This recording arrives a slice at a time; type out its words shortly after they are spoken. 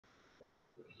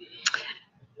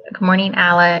Good morning,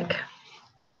 Alec.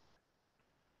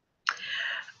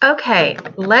 Okay,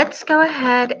 let's go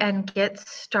ahead and get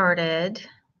started.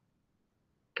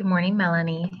 Good morning,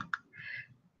 Melanie.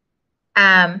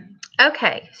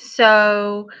 Okay,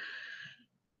 so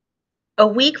a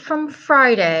week from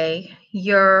Friday,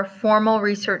 your formal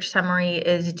research summary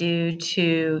is due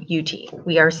to UT.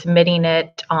 We are submitting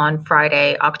it on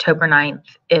Friday, October 9th,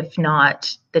 if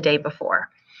not the day before.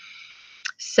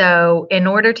 So in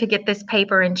order to get this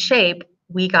paper in shape,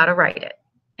 we got to write it.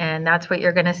 And that's what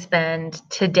you're going to spend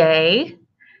today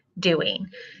doing.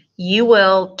 You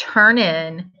will turn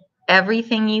in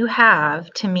everything you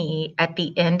have to me at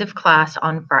the end of class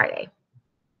on Friday.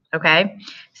 Okay,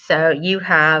 so you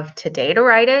have today to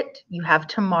write it, you have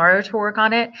tomorrow to work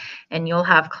on it, and you'll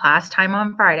have class time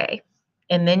on Friday.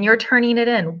 And then you're turning it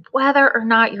in, whether or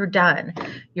not you're done.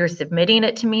 You're submitting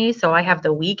it to me, so I have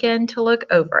the weekend to look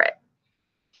over it.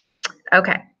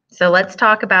 Okay, so let's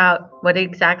talk about what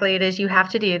exactly it is you have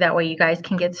to do. That way you guys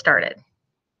can get started.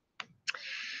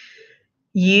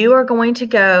 You are going to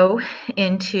go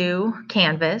into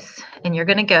Canvas and you're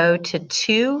going to go to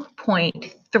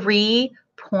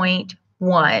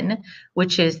 2.3.1,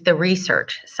 which is the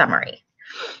research summary.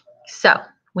 So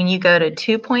when you go to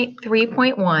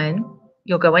 2.3.1,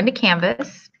 you'll go into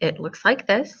Canvas. It looks like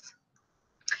this.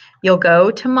 You'll go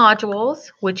to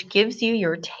modules, which gives you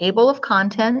your table of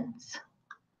contents.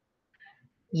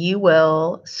 You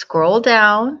will scroll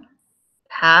down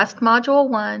past module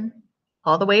 1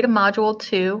 all the way to module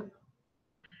 2.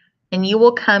 And you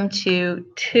will come to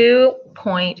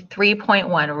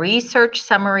 2.3.1, Research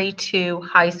Summary to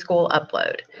High School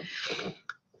Upload.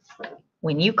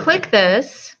 When you click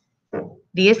this,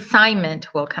 the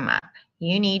assignment will come up.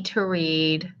 You need to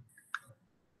read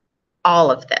all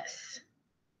of this.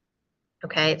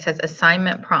 Okay, it says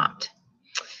assignment prompt.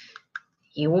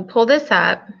 You will pull this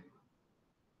up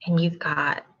and you've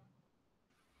got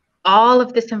all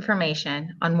of this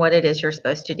information on what it is you're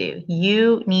supposed to do.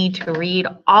 You need to read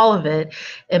all of it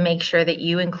and make sure that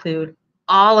you include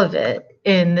all of it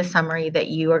in the summary that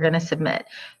you are going to submit.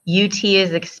 UT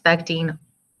is expecting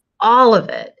all of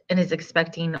it and is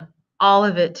expecting all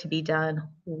of it to be done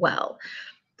well.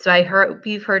 So I hope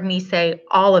you've heard me say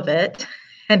all of it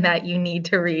and that you need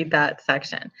to read that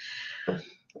section.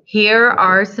 Here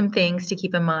are some things to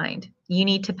keep in mind. You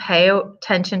need to pay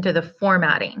attention to the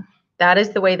formatting. That is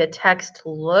the way the text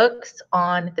looks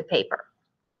on the paper.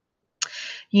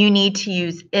 You need to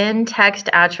use in-text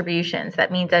attributions.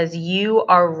 That means as you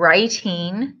are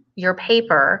writing your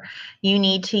paper, you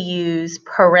need to use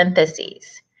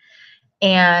parentheses.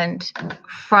 And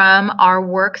from our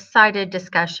works cited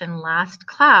discussion last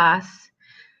class,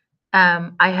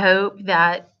 I hope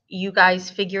that you guys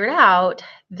figured out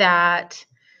that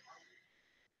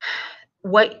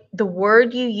what the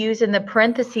word you use in the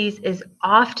parentheses is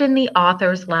often the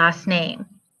author's last name,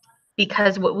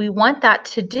 because what we want that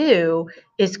to do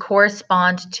is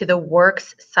correspond to the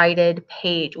works cited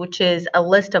page, which is a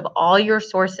list of all your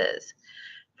sources.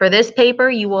 For this paper,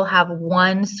 you will have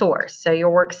one source. So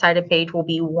your works cited page will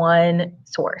be one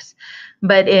source.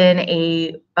 But in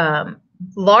a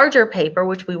larger paper,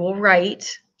 which we will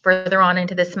write further on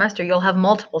into the semester, you'll have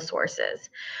multiple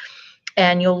sources.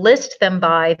 And you'll list them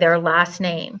by their last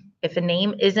name. If a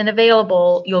name isn't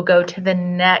available, you'll go to the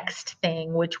next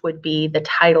thing, which would be the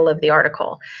title of the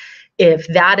article. If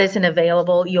that isn't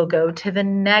available, you'll go to the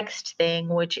next thing,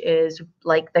 which is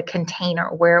like the container,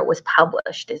 where it was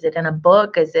published. Is it in a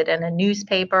book? Is it in a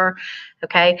newspaper?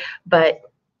 Okay, but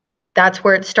that's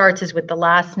where it starts, is with the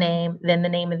last name, then the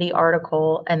name of the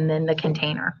article, and then the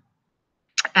container.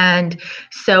 And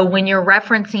so when you're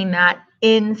referencing that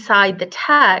inside the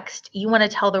text, you want to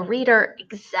tell the reader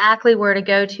exactly where to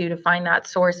go to find that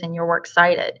source in your works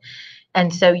cited.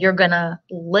 And so you're going to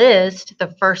list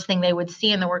the first thing they would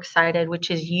see in the works cited, which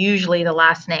is usually the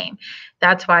last name.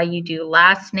 That's why you do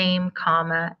last name,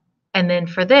 comma, and then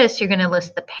for this, you're going to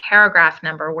list the paragraph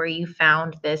number where you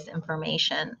found this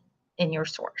information in your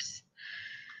source.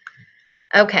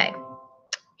 Okay.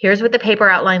 Here's what the paper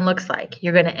outline looks like.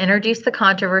 You're going to introduce the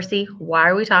controversy. Why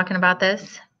are we talking about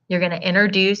this? You're going to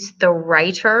introduce the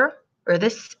writer or the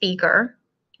speaker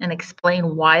and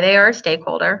explain why they are a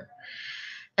stakeholder.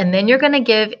 And then you're going to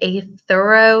give a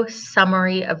thorough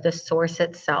summary of the source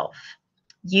itself.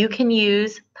 You can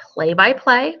use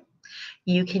play-by-play.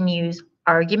 You can use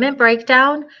argument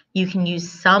breakdown. You can use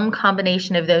some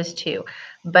combination of those two,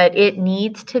 but it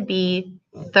needs to be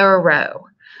thorough.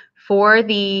 For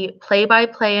the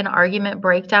play-by-play and argument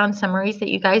breakdown summaries that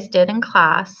you guys did in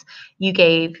class,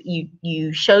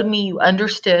 you showed me you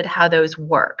understood how those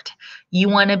worked. You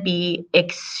want to be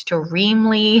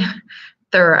extremely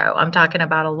thorough. I'm talking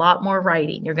about a lot more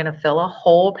writing. You're going to fill a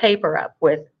whole paper up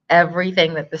with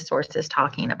everything that the source is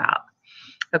talking about.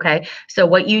 Okay, so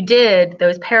what you did,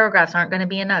 those paragraphs aren't going to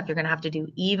be enough. You're going to have to do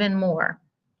even more.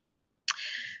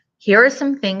 Here are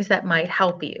some things that might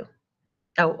help you.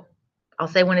 Oh, I'll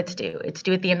say when it's due. It's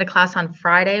due at the end of class on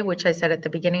Friday, which I said at the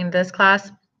beginning of this class.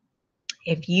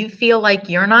 If you feel like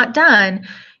you're not done,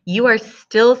 you are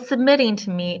still submitting to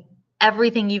me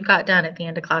everything you've got done at the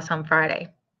end of class on Friday.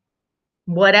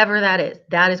 Whatever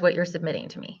that is what you're submitting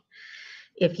to me.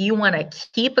 If you want to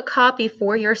keep a copy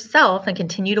for yourself and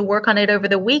continue to work on it over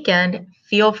the weekend,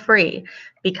 feel free.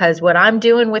 Because what I'm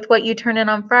doing with what you turn in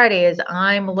on Friday is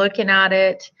I'm looking at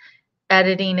it,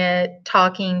 editing it,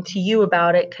 talking to you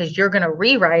about it, because you're going to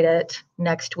rewrite it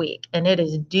next week. And it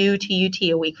is due to UT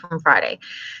a week from Friday.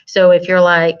 So if you're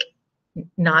like,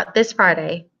 not this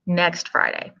Friday, next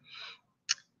Friday.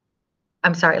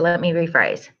 I'm sorry, let me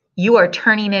rephrase. You are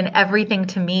turning in everything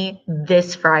to me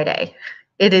this Friday.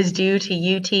 It is due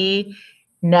to UT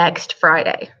next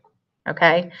Friday.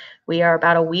 Okay? We are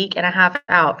about a week and a half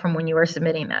out from when you are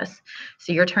submitting this.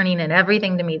 So you're turning in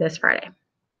everything to me this Friday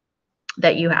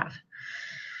that you have.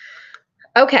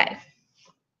 Okay.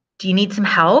 Do you need some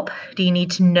help? Do you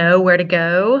need to know where to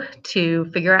go to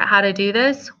figure out how to do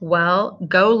this? Well,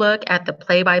 go look at the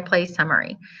play-by-play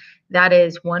summary. That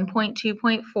is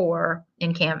 1.2.4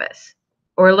 in Canvas.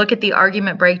 Or look at the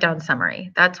argument breakdown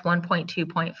summary. That's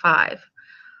 1.2.5.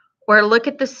 Or look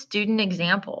at the student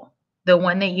example, the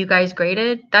one that you guys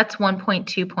graded. That's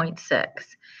 1.2.6.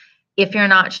 If you're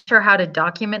not sure how to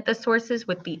document the sources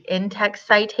with the in-text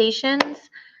citations,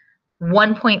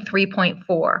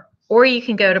 1.3.4. Or you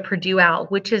can go to Purdue OWL,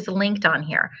 which is linked on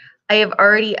here. I have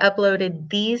already uploaded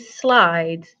these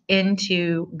slides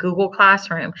into Google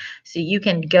Classroom. So you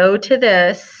can go to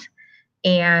this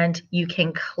and you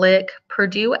can click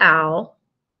Purdue OWL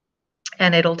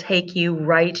and it'll take you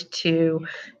right to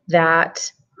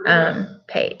that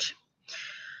page.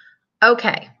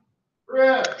 Okay.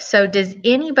 So does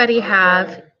anybody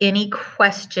have any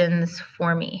questions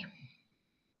for me?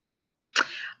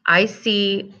 I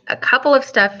see a couple of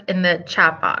stuff in the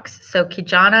chat box. So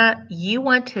Kijana, you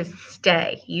want to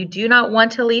stay. You do not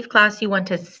want to leave class. You want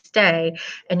to stay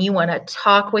and you want to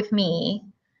talk with me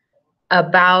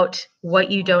about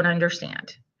what you don't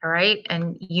understand. All right.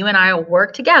 And you and I will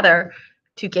work together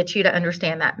to get you to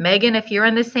understand that. Megan, if you're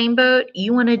in the same boat,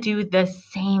 you want to do the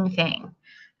same thing.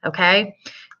 Okay.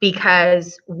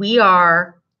 Because we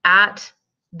are at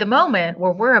the moment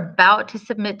where we're about to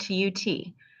submit to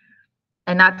UT.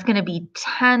 And that's going to be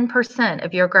 10%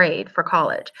 of your grade for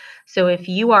college. So if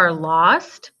you are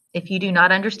lost, if you do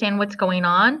not understand what's going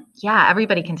on, yeah,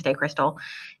 everybody can stay, Crystal.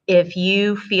 If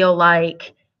you feel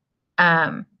like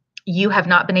you have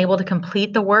not been able to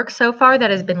complete the work so far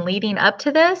that has been leading up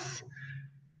to this,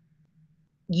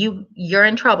 you're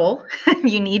in trouble.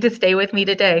 You need to stay with me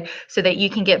today so that you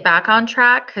can get back on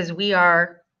track, because we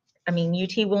are, I mean,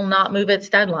 UT will not move its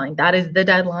deadline. That is the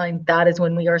deadline. That is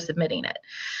when we are submitting it.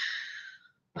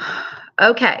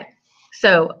 Okay,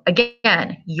 so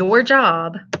again, your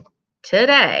job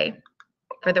today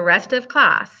for the rest of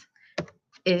class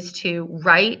is to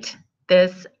write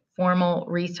this formal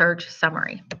research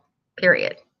summary,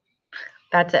 period.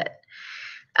 That's it.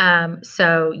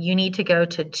 So you need to go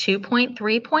to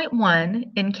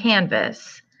 2.3.1 in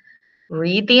Canvas,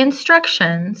 read the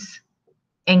instructions,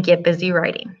 and get busy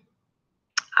writing.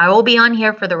 I will be on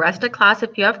here for the rest of class.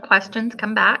 If you have questions,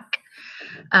 come back.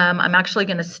 I'm actually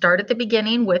going to start at the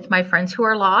beginning with my friends who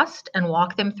are lost and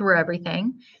walk them through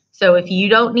everything. So if you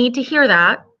don't need to hear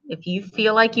that, if you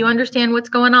feel like you understand what's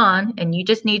going on and you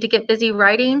just need to get busy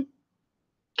writing,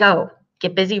 go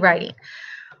get busy writing.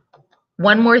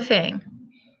 One more thing.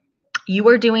 You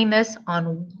are doing this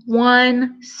on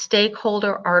one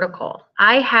stakeholder article.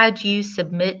 I had you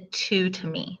submit 2 to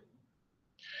me.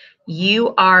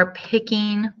 You are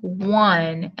picking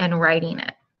one and writing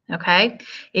it. Okay.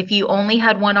 If you only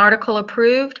had one article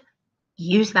approved,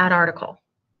 use that article.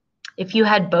 If you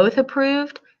had both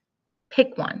approved,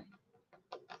 pick one.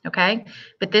 Okay.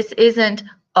 But this isn't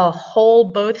a whole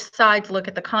both sides look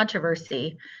at the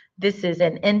controversy. This is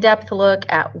an in-depth look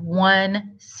at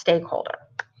one stakeholder.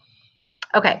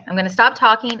 Okay. I'm going to stop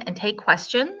talking and take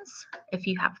questions if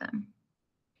you have them.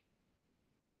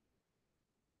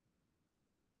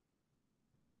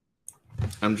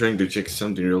 I'm trying to check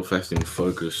something real fast in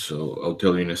focus, so I'll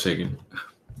tell you in a second.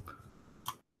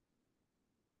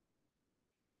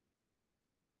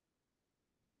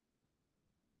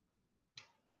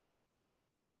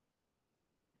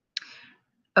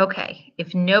 Okay,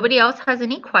 if nobody else has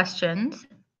any questions,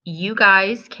 you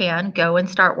guys can go and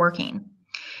start working.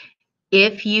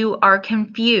 If you are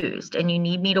confused and you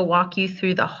need me to walk you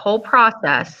through the whole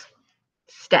process,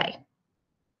 stay.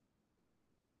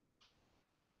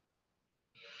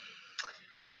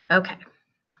 Okay.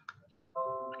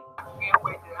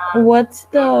 What's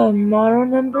the model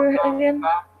number again?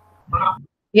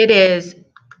 It is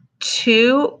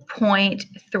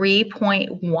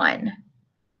 2.3.1.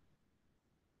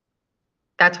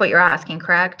 That's what you're asking,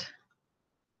 correct?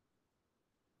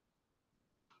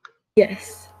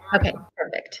 Yes. Okay,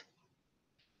 perfect.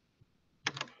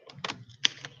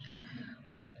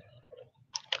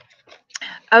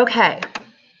 Okay.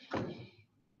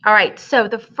 All right, so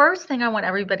the first thing I want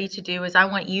everybody to do is I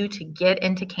want you to get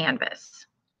into Canvas.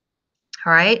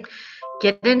 All right,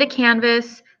 get into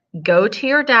Canvas, go to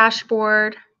your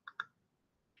dashboard,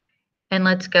 and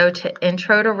let's go to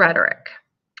Intro to Rhetoric,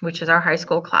 which is our high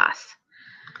school class.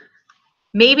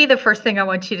 Maybe the first thing I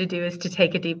want you to do is to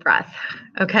take a deep breath,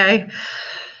 okay?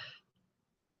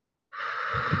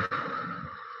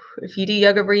 If you do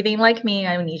yoga breathing like me,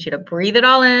 I need you to breathe it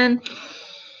all in.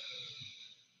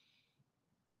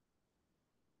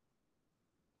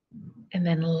 And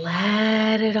then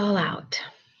let it all out.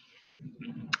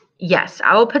 Yes,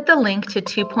 I will put the link to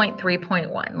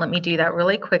 2.3.1. Let me do that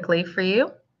really quickly for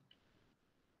you.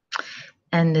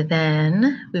 And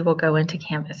then we will go into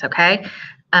Canvas, okay?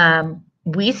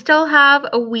 We still have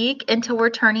a week until we're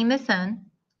turning this in.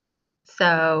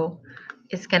 So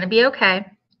it's going to be okay.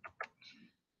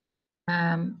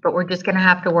 But we're just going to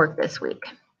have to work this week.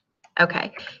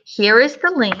 Okay, here is the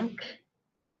link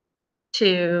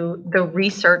to the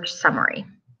research summary.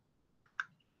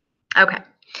 Okay,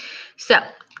 so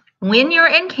when you're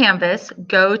in Canvas,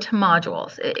 go to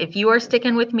modules. If you are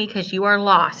sticking with me because you are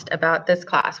lost about this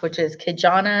class, which is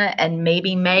Kijana and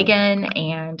maybe Megan,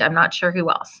 and I'm not sure who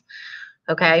else.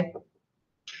 Okay,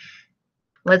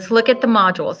 let's look at the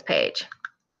modules page.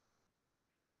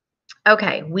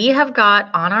 Okay, we have got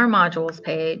on our modules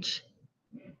page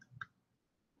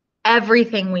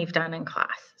everything we've done in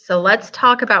class. So let's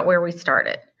talk about where we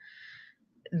started.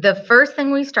 The first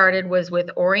thing we started was with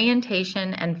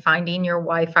orientation and finding your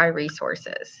Wi-Fi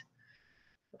resources.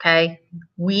 Okay,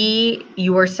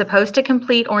 you were supposed to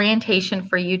complete orientation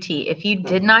for UT. If you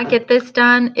did not get this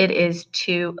done, it is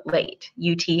too late.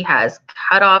 UT has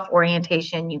cut off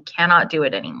orientation. You cannot do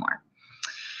it anymore.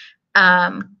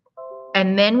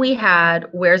 And then we had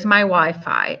Where's My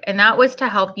Wi-Fi? And that was to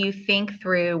help you think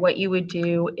through what you would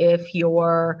do if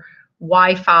your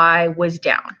Wi-Fi was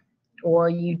down or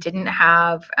you didn't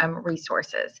have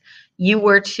resources. You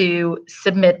were to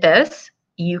submit this.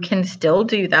 You can still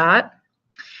do that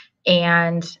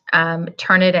and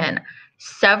turn it in.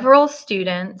 Several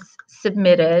students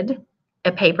submitted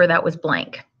a paper that was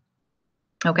blank.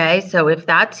 Okay, so if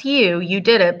that's you, you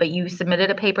did it, but you submitted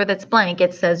a paper that's blank,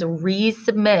 it says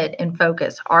resubmit in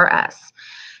Focus, RS.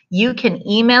 You can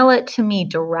email it to me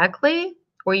directly,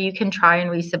 or you can try and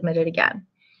resubmit it again.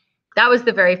 That was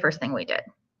the very first thing we did.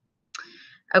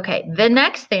 Okay, the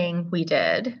next thing we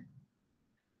did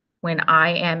when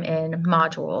I am in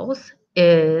modules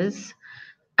is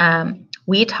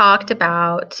we talked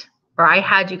about, or I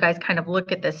had you guys kind of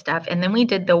look at this stuff, and then we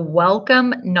did the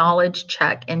welcome knowledge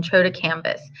check, intro to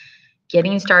Canvas,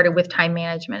 getting started with time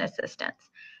management assistance.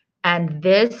 And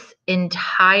this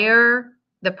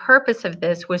the purpose of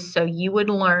this was so you would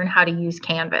learn how to use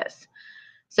Canvas.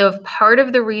 So if part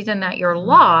of the reason that you're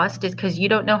lost is because you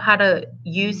don't know how to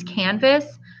use Canvas,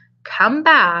 come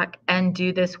back and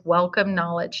do this welcome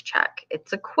knowledge check.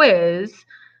 It's a quiz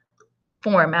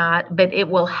format, but it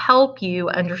will help you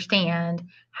understand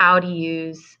how to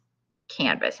use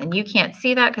Canvas. And you can't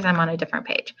see that because I'm on a different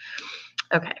page.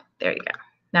 Okay, there you go.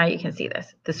 Now you can see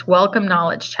this welcome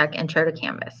knowledge check, intro to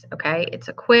Canvas. Okay, it's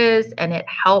a quiz and it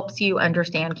helps you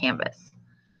understand Canvas.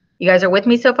 You guys are with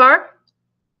me so far?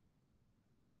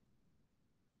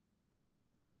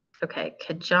 Okay,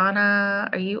 Kijana,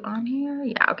 are you on here?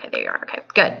 Yeah, okay, there you are. Okay,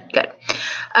 good.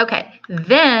 Okay,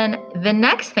 then the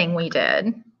next thing we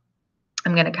did,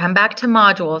 I'm going to come back to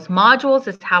modules. Modules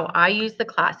is how I use the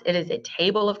class. It is a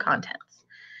table of contents.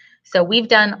 So we've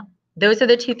done, those are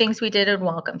the two things we did in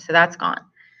welcome, so that's gone.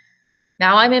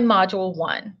 Now I'm in module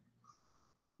 1.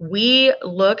 We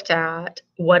looked at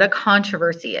what a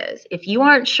controversy is. If you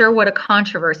aren't sure what a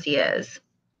controversy is,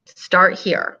 start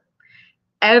here.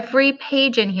 Every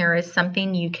page in here is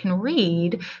something you can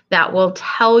read that will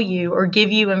tell you or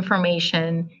give you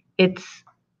information. It's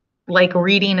like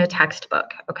reading a textbook,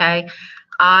 okay?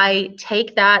 I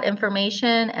take that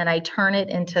information and I turn it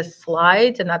into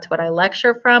slides, and that's what I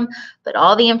lecture from, but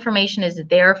all the information is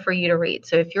there for you to read.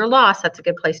 So if you're lost, that's a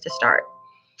good place to start.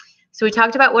 So we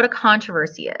talked about what a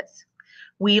controversy is.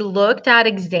 we looked at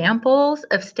examples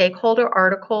of stakeholder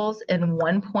articles in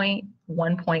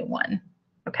 1.1.1,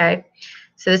 okay?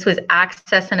 So this was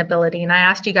access and ability, and I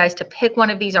asked you guys to pick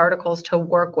one of these articles to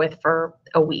work with for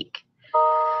a week.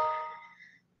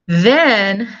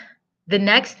 Then the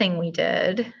next thing we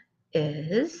did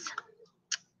is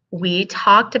we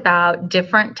talked about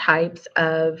different types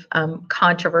of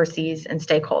controversies and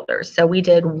stakeholders. So we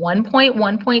did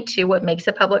 1.1.2, what makes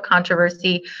a public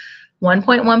controversy,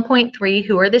 1.1.3,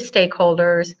 who are the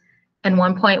stakeholders, and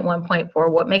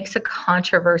 1.1.4, what makes a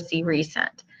controversy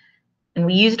recent. And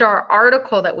we used our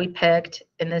article that we picked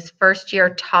in this first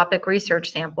year topic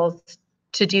research samples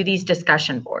to do these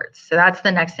discussion boards. So that's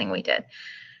the next thing we did.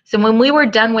 So when we were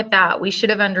done with that, we should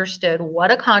have understood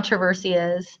what a controversy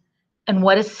is and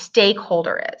what a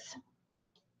stakeholder is.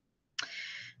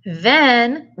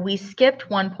 Then we skipped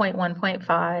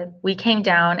 1.1.5. We came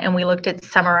down and we looked at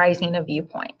summarizing a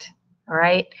viewpoint. All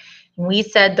right. And we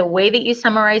said the way that you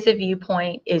summarize a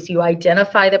viewpoint is you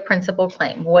identify the principal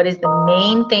claim. What is the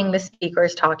main thing the speaker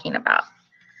is talking about?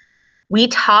 We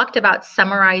talked about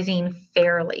summarizing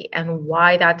fairly and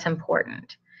why that's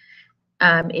important.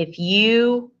 If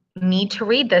you need to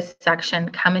read this section,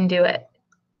 come and do it.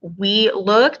 We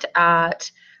looked at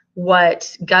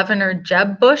what Governor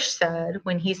Jeb Bush said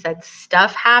when he said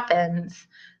stuff happens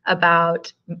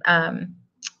about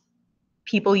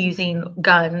people using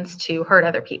guns to hurt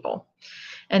other people.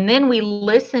 And then we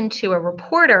listened to a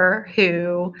reporter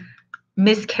who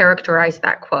mischaracterized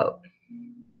that quote.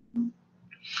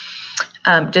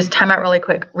 Just time out really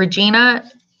quick. Regina,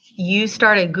 you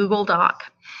start a Google Doc.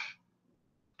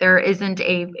 There isn't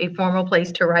a formal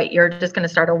place to write. You're just going to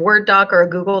start a Word doc or a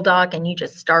Google Doc, and you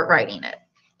just start writing it,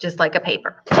 just like a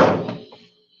paper.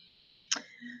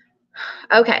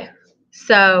 Okay,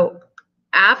 so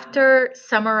after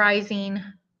summarizing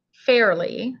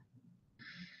fairly,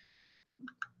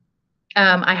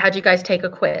 I had you guys take a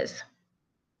quiz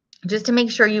just to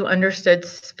make sure you understood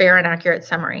fair and accurate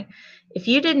summary. If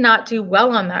you did not do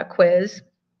well on that quiz,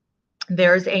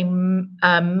 there's a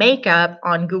makeup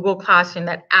on Google Classroom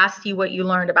that asks you what you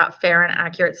learned about fair and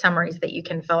accurate summaries that you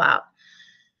can fill out.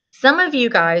 Some of you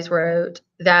guys wrote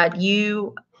that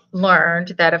you learned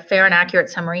that a fair and accurate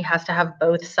summary has to have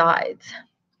both sides.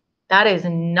 That is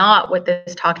not what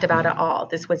this talked about at all.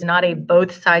 This was not a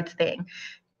both sides thing.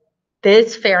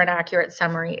 This fair and accurate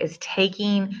summary is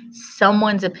taking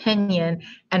someone's opinion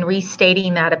and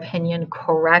restating that opinion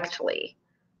correctly,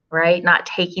 right? Not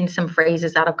taking some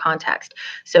phrases out of context.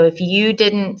 So if you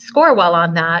didn't score well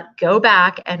on that, go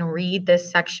back and read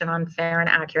this section on fair and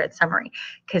accurate summary,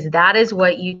 because that is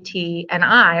what UT and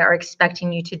I are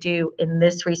expecting you to do in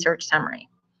this research summary.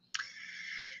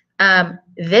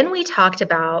 Then we talked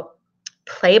about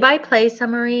play-by-play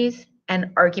summaries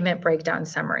and argument breakdown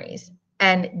summaries.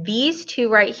 And these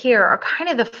two right here are kind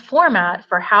of the format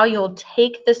for how you'll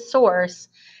take the source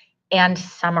and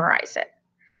summarize it.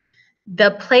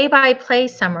 The play-by-play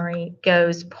summary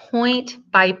goes point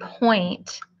by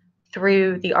point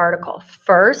through the article.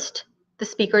 First, the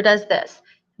speaker does this,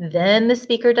 then the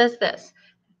speaker does this,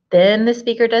 then the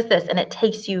speaker does this, and it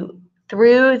takes you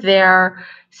through their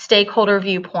stakeholder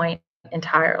viewpoint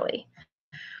entirely.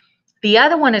 The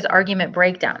other one is argument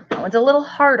breakdown. That one's a little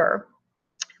harder,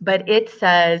 but it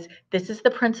says this is the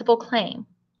principal claim.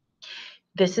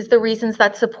 This is the reasons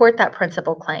that support that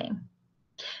principal claim.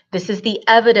 This is the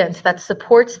evidence that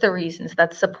supports the reasons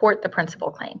that support the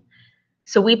principal claim.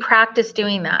 So we practice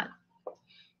doing that.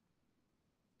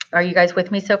 Are you guys with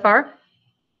me so far?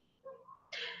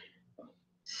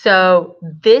 So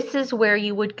this is where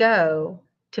you would go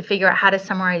to figure out how to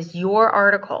summarize your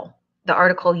article, the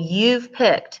article you've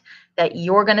picked that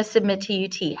you're going to submit to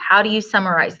UT. How do you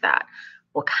summarize that?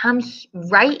 Well, come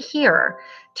right here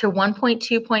to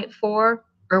 1.2.4 or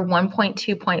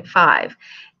 1.2.5.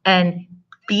 And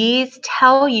these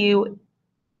tell you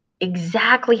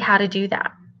exactly how to do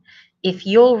that. If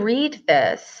you'll read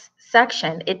this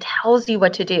section, it tells you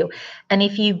what to do. And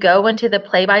if you go into the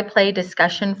play-by-play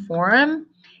discussion forum,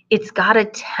 it's got a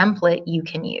template you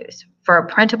can use. For a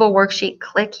printable worksheet,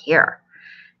 click here.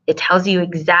 It tells you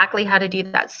exactly how to do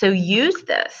that. So use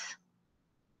this.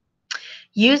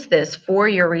 Use this for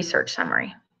your research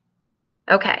summary.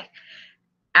 Okay.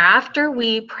 After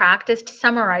we practiced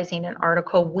summarizing an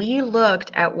article, we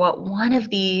looked at what one of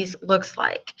these looks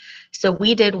like. So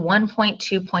we did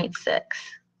 1.2.6.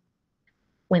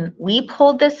 When we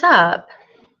pulled this up,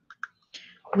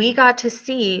 we got to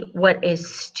see what a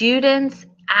student's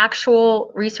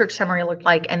actual research summary looked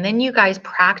like, and then you guys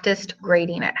practiced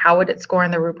grading it. How would it score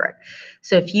in the rubric?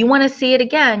 So if you want to see it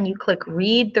again, you click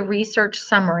read the research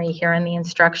summary here in the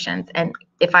instructions, and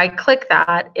if I click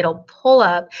that, it'll pull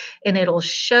up and it'll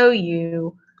show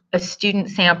you a student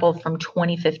sample from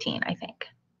 2015, I think.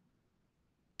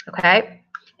 Okay,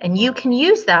 and you can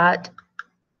use that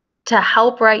to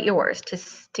help write yours,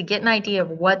 to get an idea of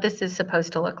what this is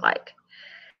supposed to look like.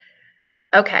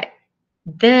 Okay,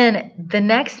 then the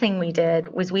next thing we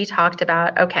did was we talked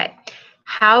about, okay,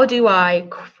 how do I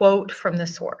quote from the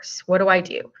source? What do I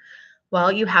do?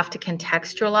 Well, you have to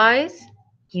contextualize,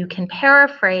 you can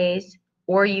paraphrase,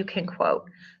 or you can quote.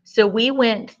 So we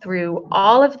went through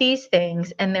all of these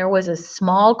things, and there was a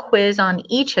small quiz on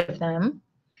each of them,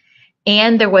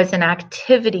 and there was an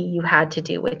activity you had to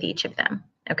do with each of them,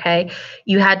 okay?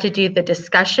 You had to do the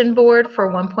discussion board for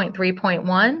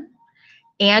 1.3.1,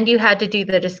 and you had to do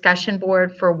the discussion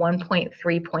board for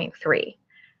 1.3.3.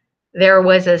 There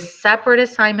was a separate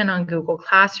assignment on Google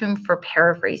Classroom for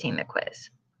paraphrasing the quiz.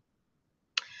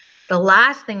 The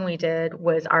last thing we did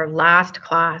was our last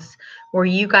class where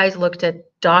you guys looked at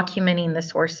documenting the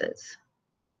sources.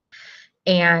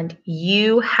 And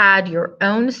you had your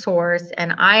own source,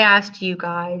 and I asked you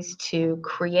guys to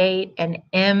create an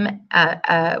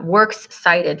works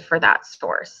cited for that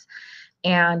source.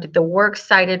 And the works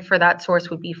cited for that source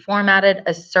would be formatted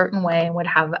a certain way and would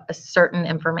have a certain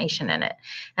information in it.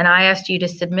 And I asked you to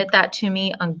submit that to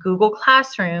me on Google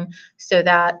Classroom so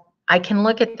that I can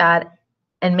look at that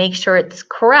and make sure it's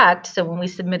correct. So when we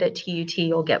submit it to UT,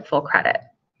 you'll get full credit.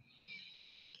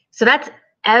 So that's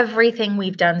everything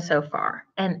we've done so far.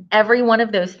 And every one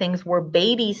of those things were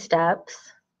baby steps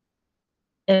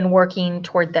in working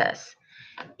toward this.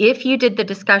 If you did the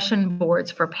discussion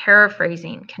boards for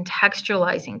paraphrasing,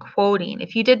 contextualizing, quoting,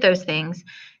 if you did those things,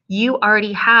 you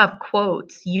already have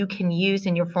quotes you can use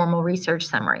in your formal research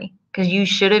summary because you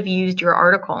should have used your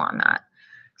article on that.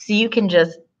 So you can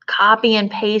just copy and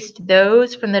paste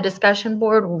those from the discussion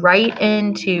board right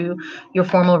into your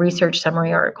formal research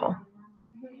summary article.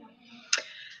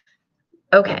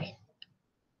 Okay.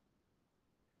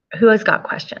 Who has got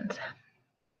questions?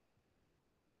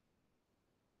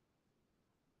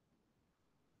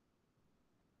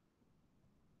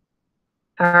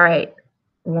 All right.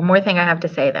 One more thing I have to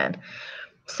say then.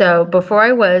 So before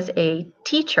I was a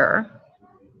teacher,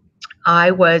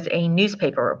 I was a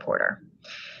newspaper reporter.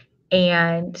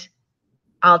 And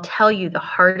I'll tell you, the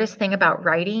hardest thing about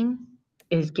writing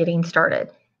is getting started.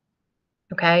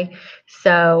 Okay?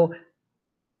 So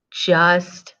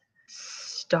just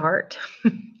start.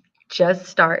 Just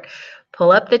start.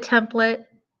 Pull up the template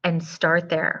and start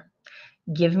there.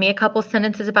 Give me a couple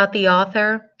sentences about the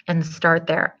author and start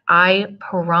there. I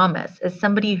promise, as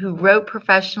somebody who wrote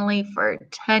professionally for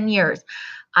 10 years,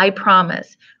 I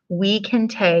promise we can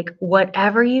take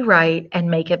whatever you write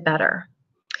and make it better.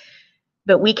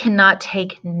 But we cannot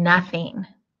take nothing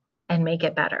and make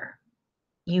it better.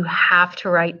 You have to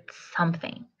write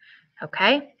something,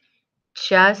 okay?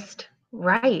 Just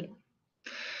write.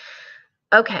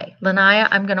 Okay, Lanaya,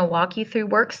 I'm going to walk you through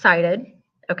works cited,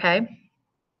 okay?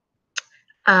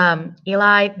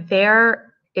 Eli,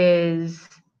 there is,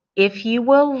 if you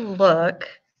will look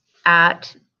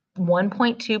at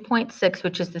 1.2.6,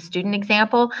 which is the student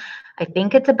example, I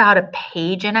think it's about a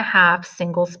page and a half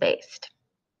single spaced.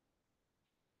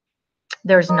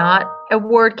 There's not a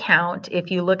word count. If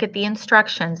you look at the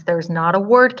instructions, there's not a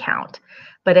word count,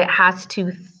 but it has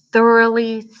to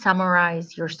thoroughly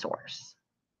summarize your source.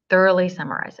 Thoroughly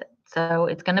summarize it. So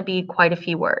it's going to be quite a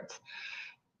few words.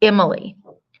 Emily,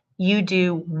 you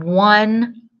do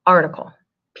one article,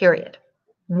 period.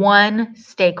 One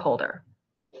stakeholder,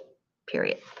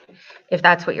 period, if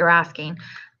that's what you're asking.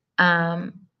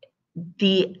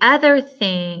 The other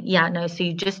thing, yeah, no, so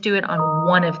you just do it on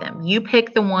one of them. You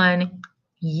pick the one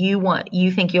you want,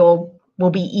 you think will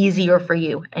be easier for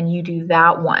you, and you do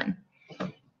that one.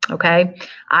 Okay?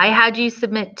 I had you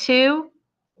submit two,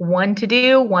 one to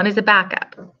do, one is a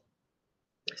backup.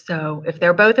 So if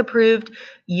they're both approved,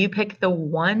 you pick the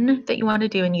one that you want to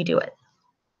do and you do it.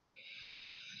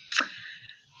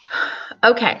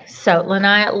 Okay, so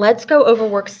Lanaya, let's go over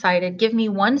works cited. Give me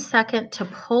 1 second to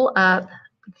pull up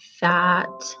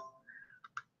that.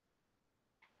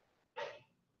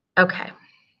 Okay.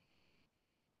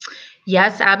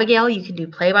 Yes, Abigail, you can do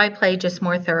play-by-play just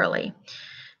more thoroughly.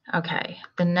 Okay,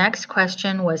 the next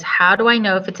question was, how do I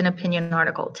know if it's an opinion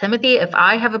article? Timothy, if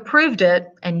I have approved it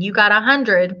and you got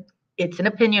 100, it's an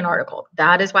opinion article.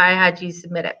 That is why I had you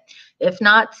submit it. If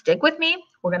not, stick with me.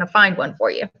 We're going to find one for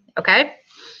you, okay?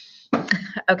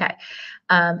 Okay,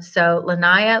 so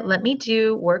Lanaya, let me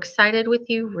do works cited with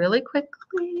you really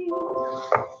quickly.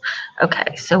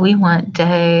 Okay, so we want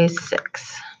day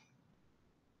 6.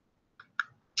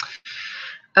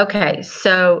 Okay,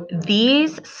 so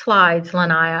these slides,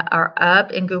 Lanaya, are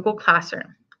up in Google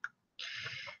Classroom.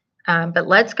 But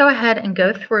let's go ahead and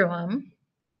go through them.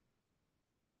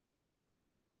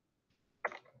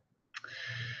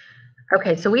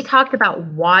 Okay, so we talked about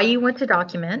why you want to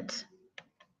document,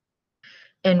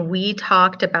 and we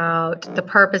talked about the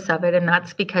purpose of it, and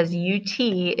that's because UT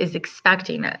is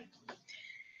expecting it.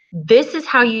 This is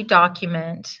how you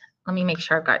document. Let me make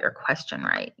sure I've got your question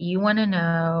right. You want to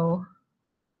know,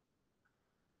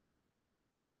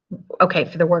 okay,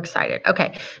 for the works cited.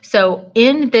 Okay, so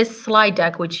in this slide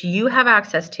deck, which you have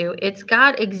access to, it's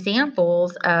got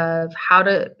examples of how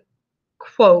to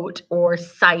quote or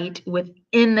cite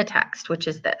within the text, which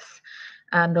is this,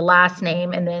 the last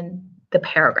name and then the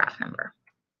paragraph number.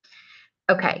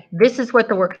 Okay, this is what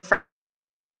the works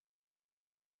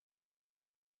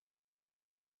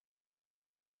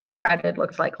cited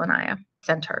looks like, Lanaya,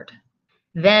 centered.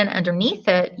 Then underneath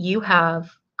it, you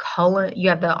have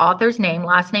the author's name,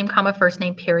 last name, comma, first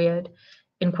name, period.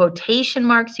 In quotation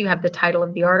marks, you have the title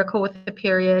of the article with the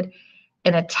period.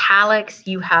 In italics,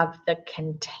 you have the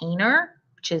container,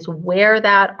 which is where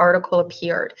that article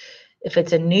appeared. If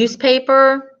it's a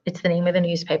newspaper, it's the name of the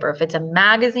newspaper. If it's a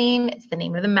magazine, it's the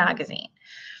name of the magazine.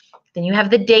 Then you have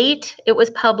the date it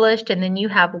was published, and then you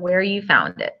have where you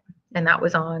found it, and that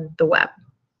was on the web.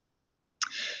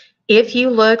 If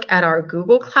you look at our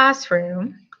Google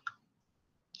Classroom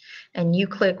and you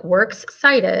click Works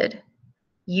Cited,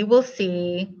 you will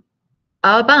see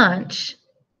a bunch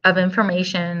of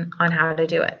information on how to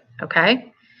do it,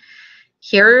 okay?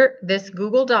 Here, this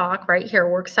Google Doc right here,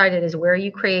 Works Cited, is where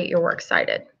you create your Works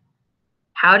Cited.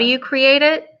 How do you create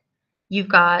it? You've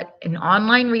got an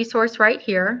online resource right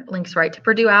here, links right to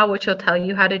Purdue OWL, which will tell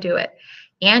you how to do it.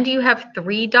 And you have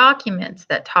 3 documents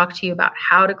that talk to you about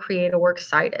how to create a Works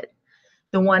Cited.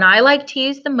 The one I like to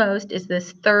use the most is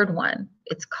this third one.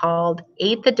 It's called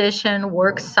 8th edition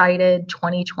Works Cited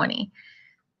 2020.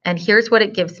 And here's what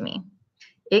it gives me.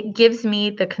 It gives me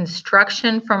the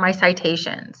construction for my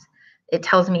citations. It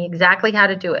tells me exactly how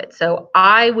to do it. So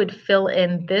I would fill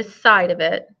in this side of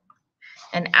it.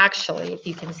 And actually, if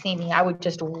you can see me, I would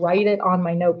just write it on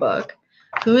my notebook.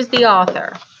 Who's the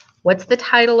author? What's the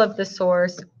title of the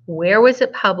source? Where was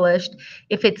it published?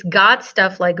 If it's got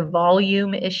stuff like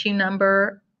volume, issue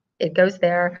number, it goes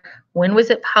there. When was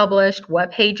it published?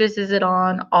 What pages is it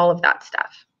on? All of that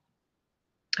stuff.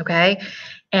 Okay.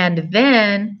 And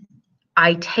then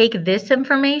I take this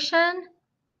information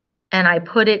and I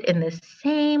put it in the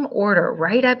same order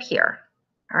right up here.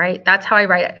 All right, that's how I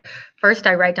write it. First,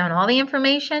 I write down all the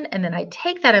information, and then I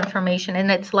take that information,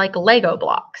 and it's like Lego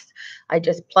blocks. I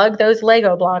just plug those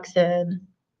Lego blocks in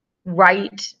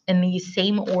right in the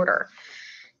same order.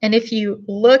 And if you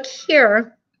look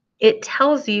here, it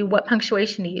tells you what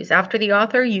punctuation to use. After the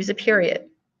author, use a period.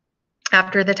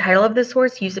 After the title of the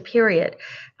source, use a period.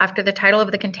 After the title of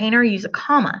the container, use a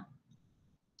comma.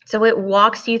 So it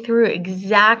walks you through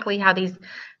exactly how these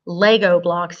Lego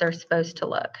blocks are supposed to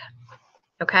look.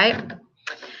 Okay,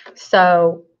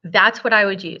 so that's what I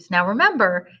would use. Now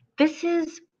remember, this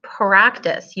is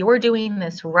practice. You're doing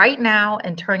this right now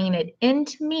and turning it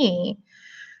into me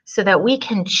so that we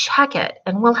can check it,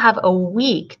 and we'll have a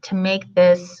week to make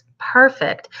this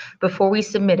perfect before we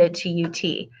submit it to UT.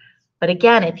 But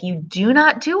again, if you do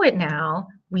not do it now,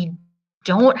 we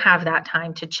don't have that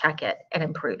time to check it and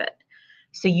improve it.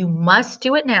 So you must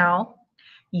do it now.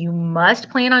 You must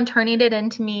plan on turning it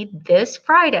into me this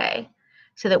Friday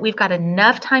so that we've got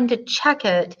enough time to check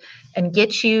it and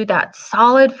get you that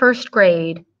solid first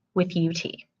grade with UT.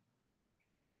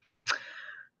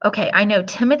 Okay, I know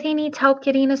Timothy needs help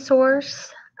getting a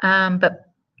source, but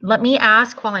let me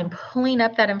ask while I'm pulling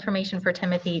up that information for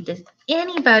Timothy, does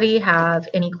anybody have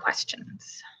any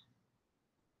questions?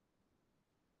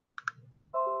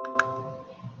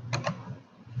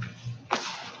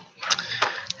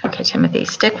 Okay, Timothy,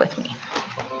 stick with me.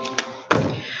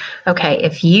 Okay,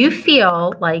 if you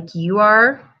feel like you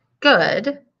are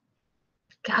good,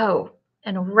 go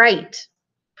and write.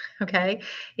 Okay,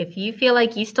 if you feel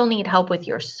like you still need help with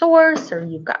your source or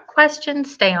you've got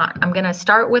questions, stay on. I'm going to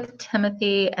start with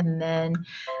Timothy and then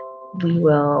we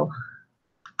will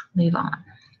move on.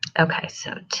 Okay, so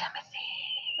Timothy.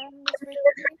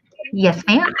 Yes,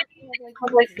 ma'am.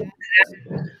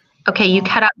 Okay, you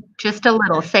cut out just a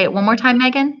little. Say it one more time,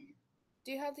 Megan.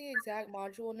 Do you have the exact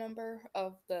module number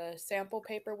of the sample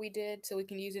paper we did so we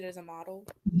can use it as a model?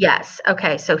 Yes.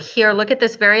 Okay, so here, look at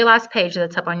this very last page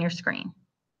that's up on your screen.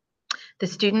 The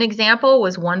student example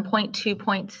was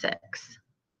 1.2.6.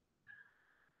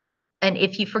 And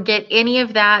if you forget any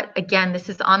of that, again, this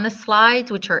is on the slides,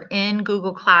 which are in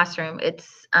Google Classroom.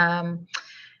 It's on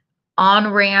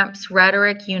OnRamps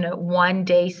Rhetoric Unit 1,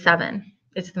 Day 7.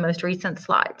 It's the most recent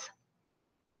slides.